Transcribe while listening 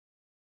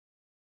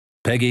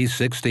Peggy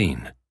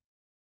 16.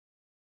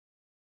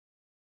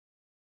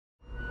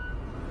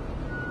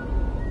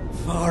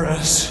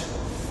 Varus.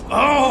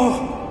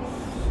 Oh!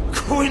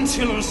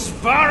 Quintilus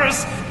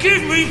Varus,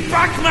 give me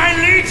back my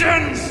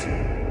legions!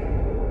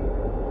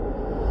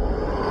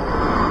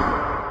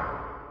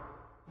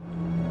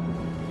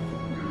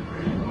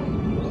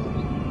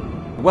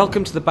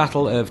 Welcome to the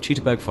Battle of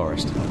Teutoburg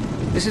Forest.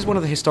 This is one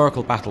of the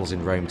historical battles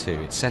in Rome too.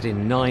 It's set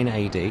in 9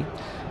 AD,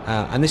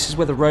 and this is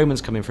where the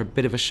Romans come in for a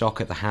bit of a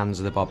shock at the hands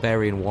of the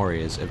barbarian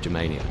warriors of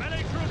Germania.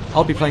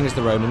 I'll be playing as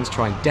the Romans,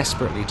 trying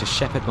desperately to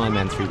shepherd my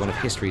men through one of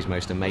history's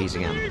most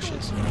amazing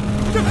ambushes.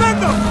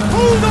 Defend them!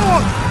 Hold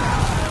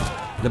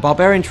on! The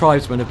barbarian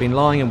tribesmen have been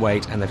lying in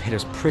wait, and they've hit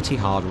us pretty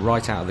hard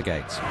right out of the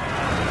gates.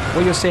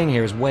 What you're seeing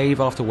here is wave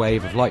after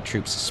wave of light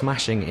troops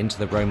smashing into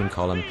the Roman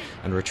column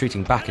and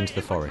retreating back into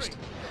the forest.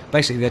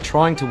 Basically, they're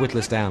trying to whittle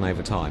us down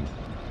over time.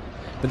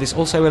 But this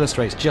also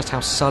illustrates just how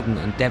sudden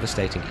and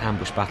devastating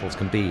ambush battles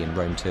can be in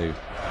Rome too.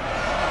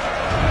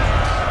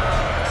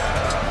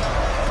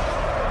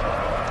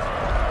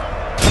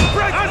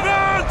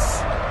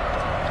 Advance!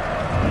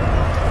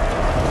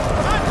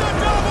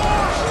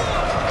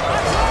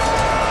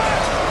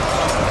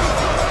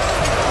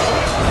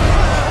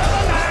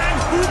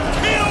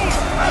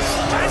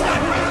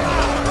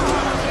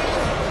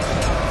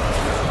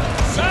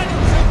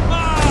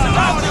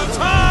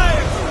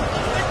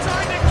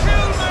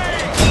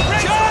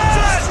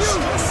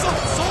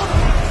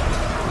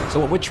 So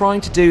what we're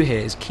trying to do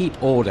here is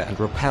keep order and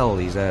repel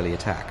these early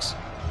attacks.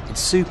 It's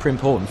super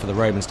important for the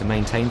Romans to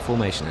maintain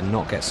formation and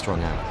not get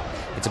strung out.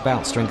 It's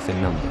about strength in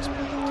numbers.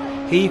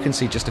 Here you can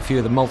see just a few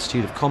of the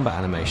multitude of combat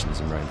animations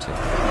in Rome too.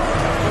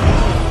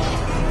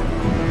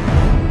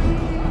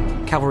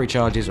 Cavalry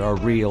charges are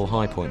a real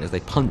high point as they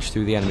punch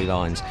through the enemy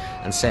lines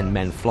and send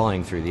men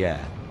flying through the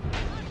air.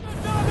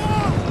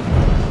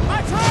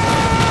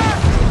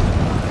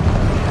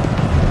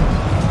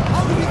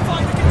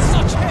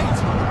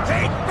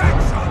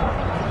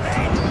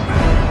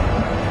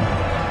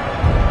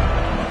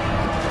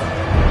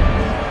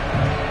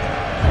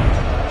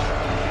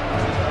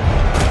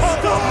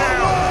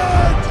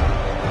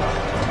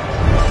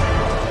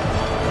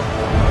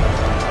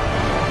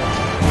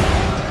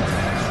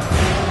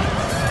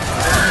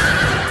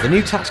 The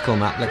new tactical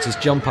map lets us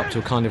jump up to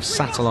a kind of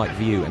satellite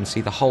view and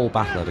see the whole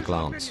battle at a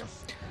glance.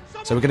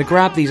 So we're going to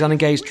grab these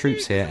unengaged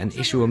troops here and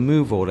issue a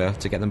move order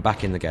to get them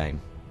back in the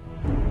game.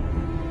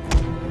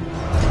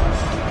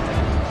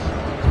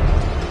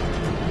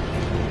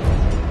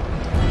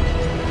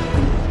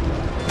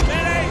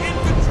 Melee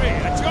infantry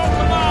at your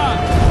command!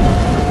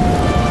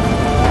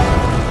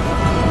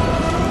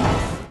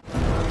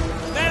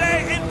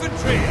 Melee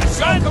infantry at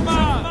your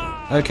command!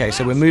 Okay,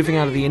 so we're moving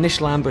out of the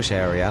initial ambush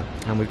area,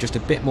 and we've just a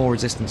bit more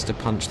resistance to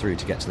punch through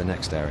to get to the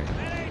next area.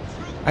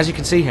 As you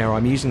can see here,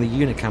 I'm using the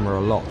unit camera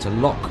a lot to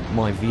lock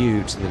my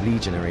view to the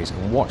legionaries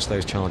and watch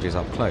those charges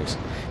up close.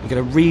 You get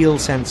a real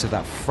sense of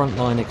that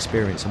frontline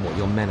experience and what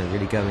your men are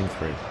really going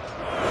through.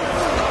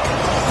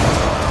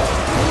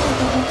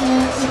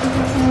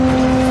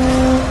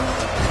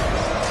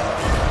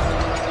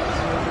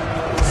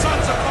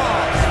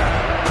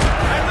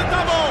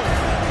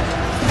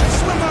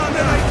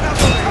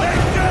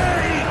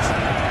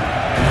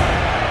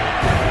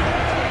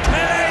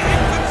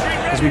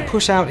 As we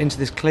push out into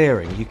this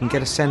clearing, you can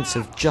get a sense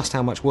of just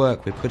how much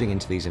work we're putting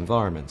into these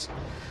environments.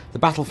 The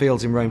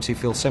battlefields in Rome 2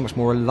 feel so much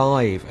more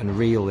alive and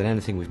real than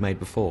anything we've made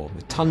before,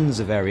 with tons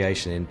of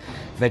variation in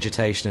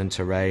vegetation and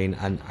terrain,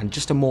 and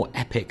just a more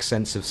epic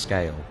sense of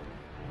scale.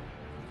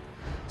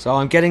 So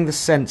I'm getting the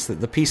sense that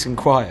the peace and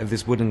quiet of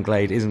this wooden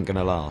glade isn't going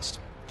to last.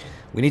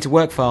 We need to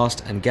work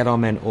fast and get our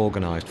men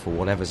organised for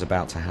whatever's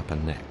about to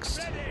happen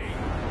next.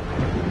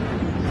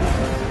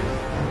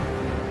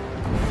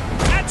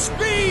 At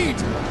speed!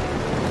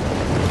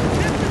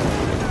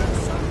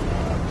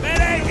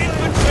 Melee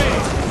infantry!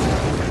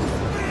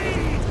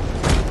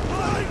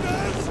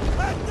 Riders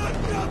at the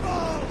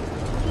double!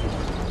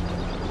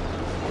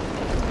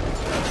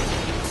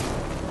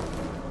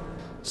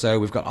 So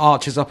we've got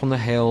archers up on the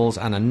hills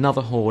and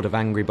another horde of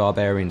angry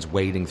barbarians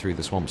wading through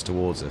the swamps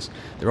towards us.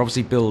 They're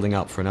obviously building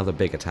up for another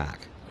big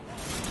attack.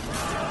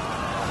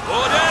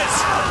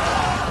 Orders!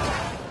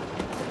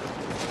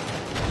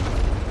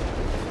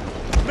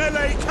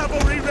 Melee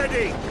cavalry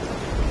ready!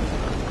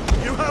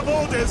 You have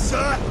orders,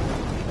 sir!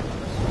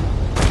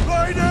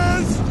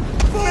 Riders!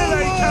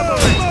 Melee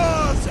cavalry!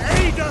 Mars!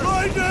 Aid us!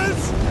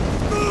 Riders!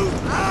 Move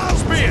out!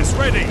 Spears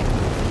ready!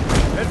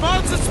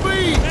 Advance at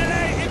speed!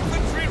 Melee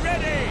infantry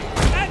ready!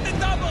 At the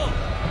double!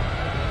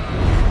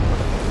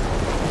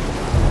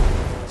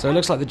 So it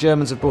looks like the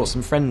Germans have brought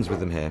some friends with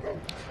them here.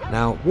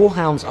 Now,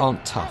 warhounds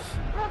aren't tough.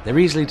 They're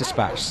easily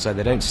dispatched, so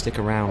they don't stick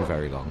around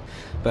very long.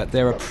 But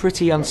they're a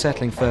pretty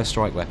unsettling first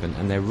strike weapon,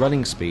 and their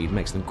running speed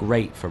makes them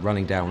great for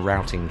running down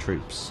routing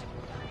troops.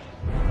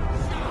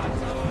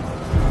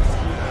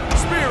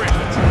 Spear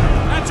infantry!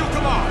 At your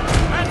command!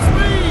 At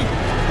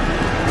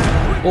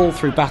speed! All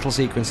through battle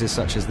sequences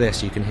such as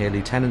this, you can hear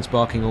lieutenants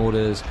barking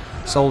orders,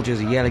 soldiers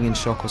are yelling in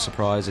shock or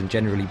surprise and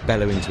generally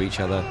bellowing to each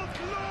other.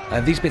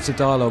 These bits of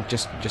dialogue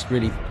just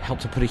really help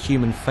to put a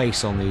human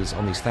face on these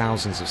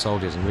thousands of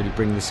soldiers and really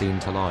bring the scene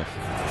to life.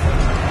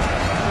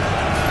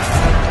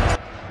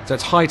 So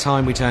it's high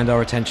time we turned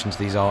our attention to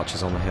these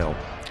archers on the hill.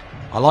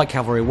 I like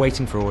cavalry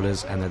waiting for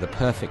orders, and they're the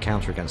perfect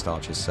counter against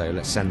archers, so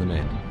let's send them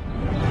in.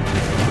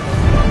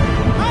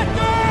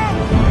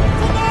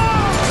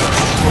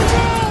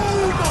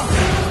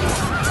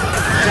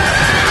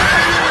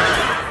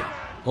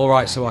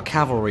 Alright, so our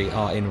cavalry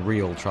are in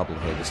real trouble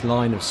here. This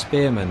line of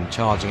spearmen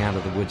charging out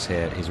of the woods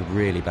here is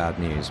really bad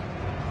news.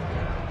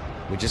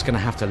 We're just going to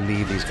have to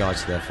leave these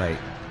guys to their fate.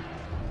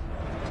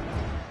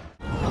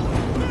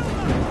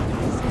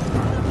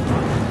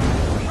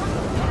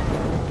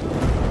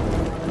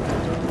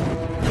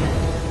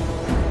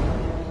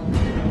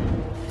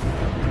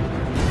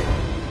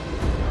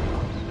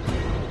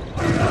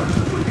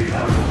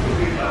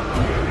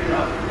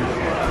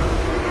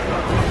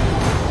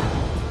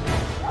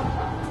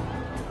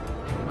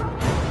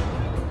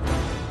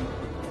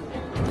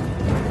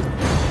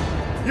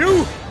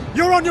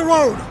 You're on your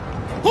own!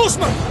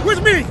 Horsemen,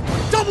 with me!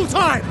 Double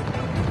time!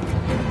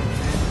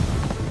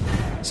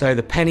 So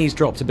the penny's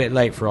dropped a bit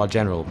late for our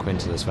general,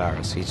 Quintillus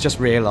Varus. He's just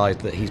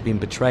realised that he's been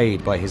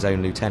betrayed by his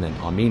own lieutenant,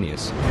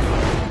 Arminius.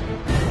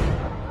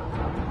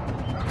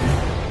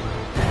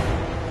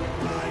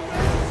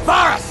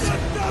 Varus!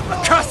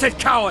 Accursed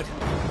coward!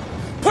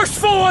 Push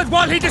forward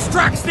while he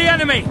distracts the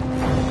enemy!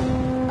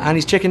 And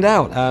he's chickened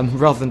out,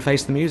 rather than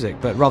face the music,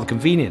 but rather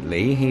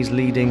conveniently, he's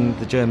leading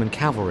the German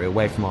cavalry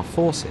away from our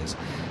forces.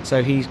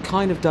 So he's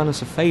kind of done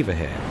us a favour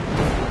here.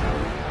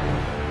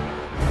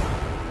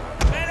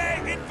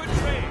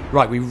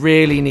 Right, we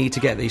really need to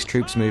get these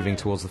troops moving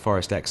towards the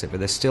forest exit, but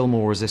there's still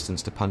more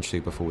resistance to punch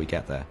through before we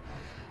get there.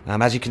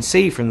 As you can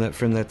see from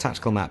the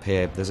tactical map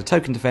here, there's a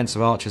token defence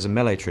of archers and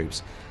melee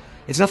troops.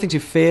 It's nothing too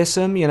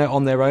fearsome, you know,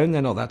 on their own,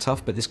 they're not that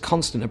tough, but this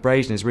constant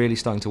abrasion is really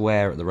starting to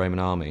wear at the Roman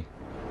army.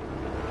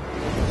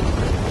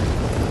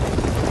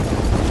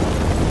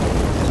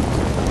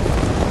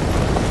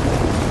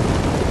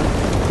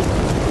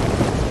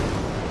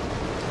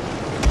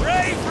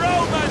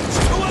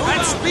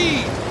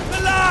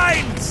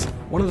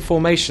 One of the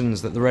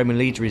formations that the Roman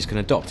legionaries can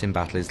adopt in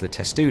battle is the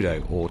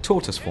testudo, or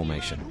tortoise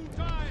formation.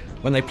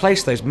 When they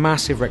place those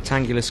massive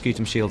rectangular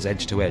scutum shields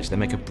edge to edge, they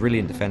make a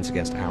brilliant defence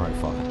against arrow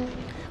fire.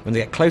 When they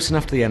get close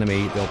enough to the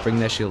enemy, they'll bring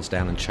their shields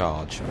down and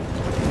charge.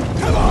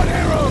 Come on,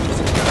 arrows!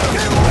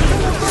 Get on to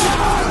the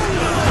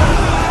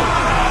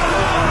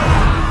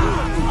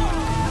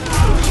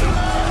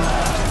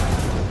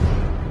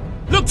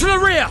front! Look to the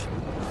rear!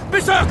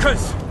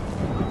 Berserkers!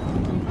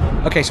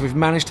 Okay, so we've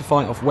managed to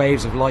fight off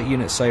waves of light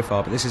units so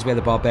far, but this is where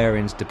the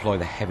barbarians deploy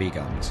the heavy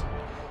guns.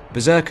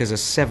 Berserkers are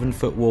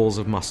 7-foot walls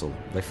of muscle.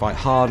 They fight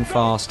hard and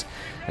fast,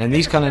 and in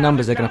these kind of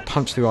numbers they're going to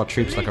punch through our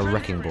troops like a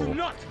wrecking ball.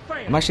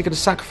 I'm actually going to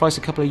sacrifice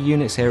a couple of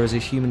units here as a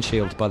human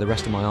shield to buy the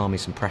rest of my army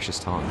some precious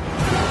time.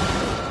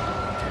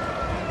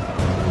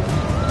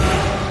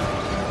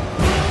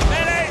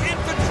 Melee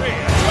infantry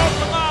at your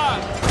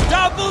command!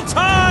 Double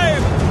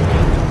time!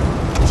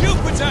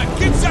 Jupiter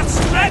gives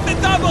us strength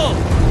and double!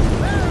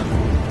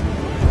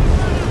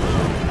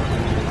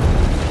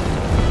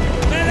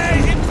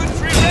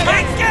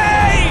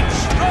 Engage!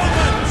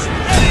 Romans,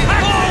 ready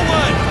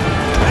forward!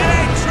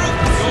 Melee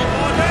troops, your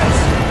orders!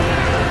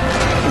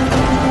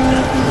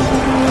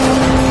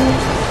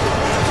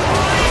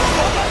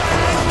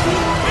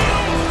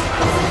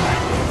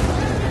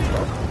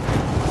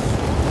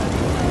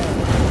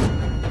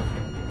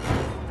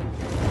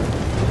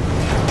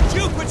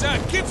 Jupiter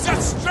gives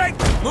us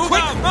strength! Move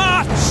Quick out.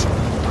 March!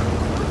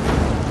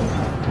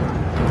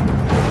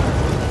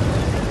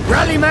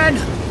 Rally, men!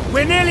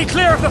 We're nearly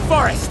clear of the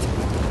forest!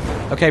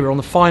 Okay, we're on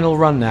the final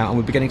run now, and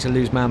we're beginning to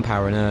lose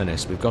manpower in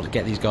earnest. We've got to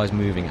get these guys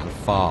moving, and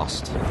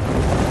fast.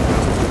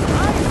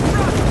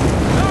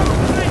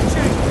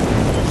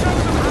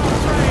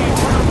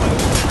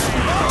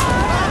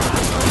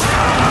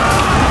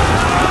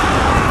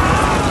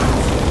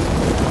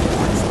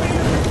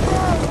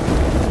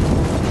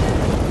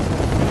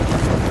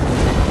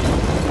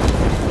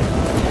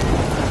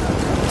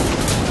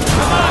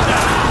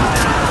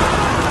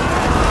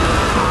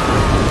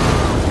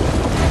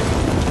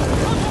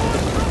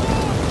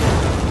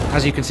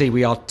 As you can see,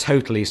 we are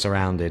totally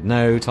surrounded.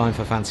 No time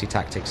for fancy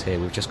tactics here.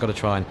 We've just got to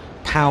try and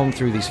pound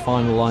through these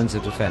final lines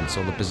of defence,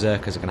 or the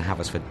berserkers are going to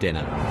have us for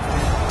dinner.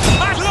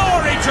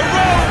 Glory to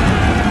Rome!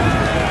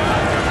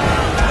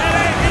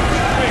 Melee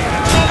infantry!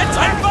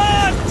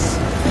 Advance!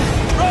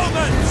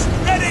 Romans,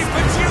 ready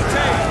for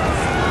duty!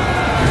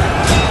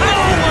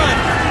 Forward!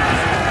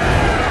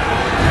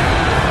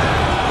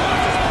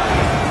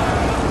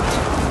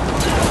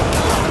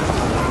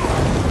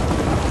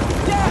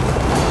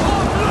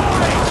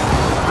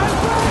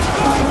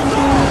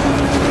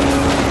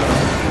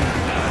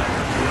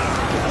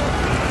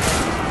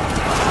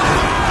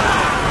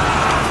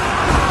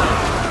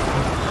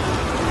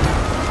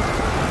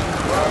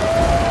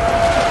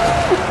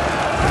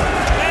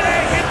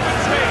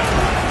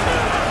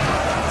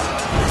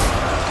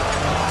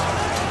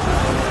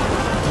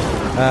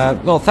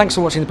 Well, thanks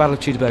for watching the Battle of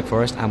Teutoburg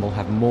Forest, and we'll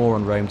have more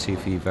on Rome 2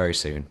 for you very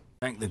soon.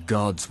 Thank the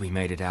gods we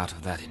made it out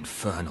of that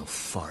infernal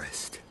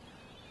forest.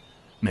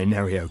 May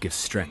Nerio give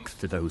strength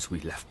to those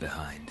we left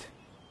behind.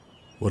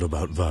 What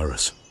about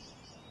Varus?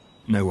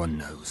 No one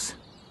knows.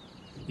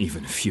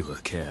 Even fewer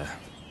care.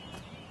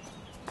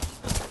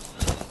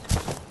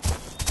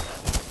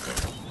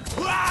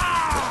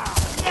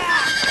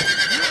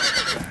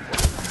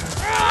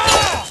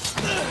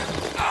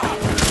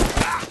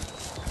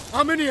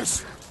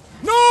 Arminius!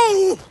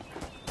 No!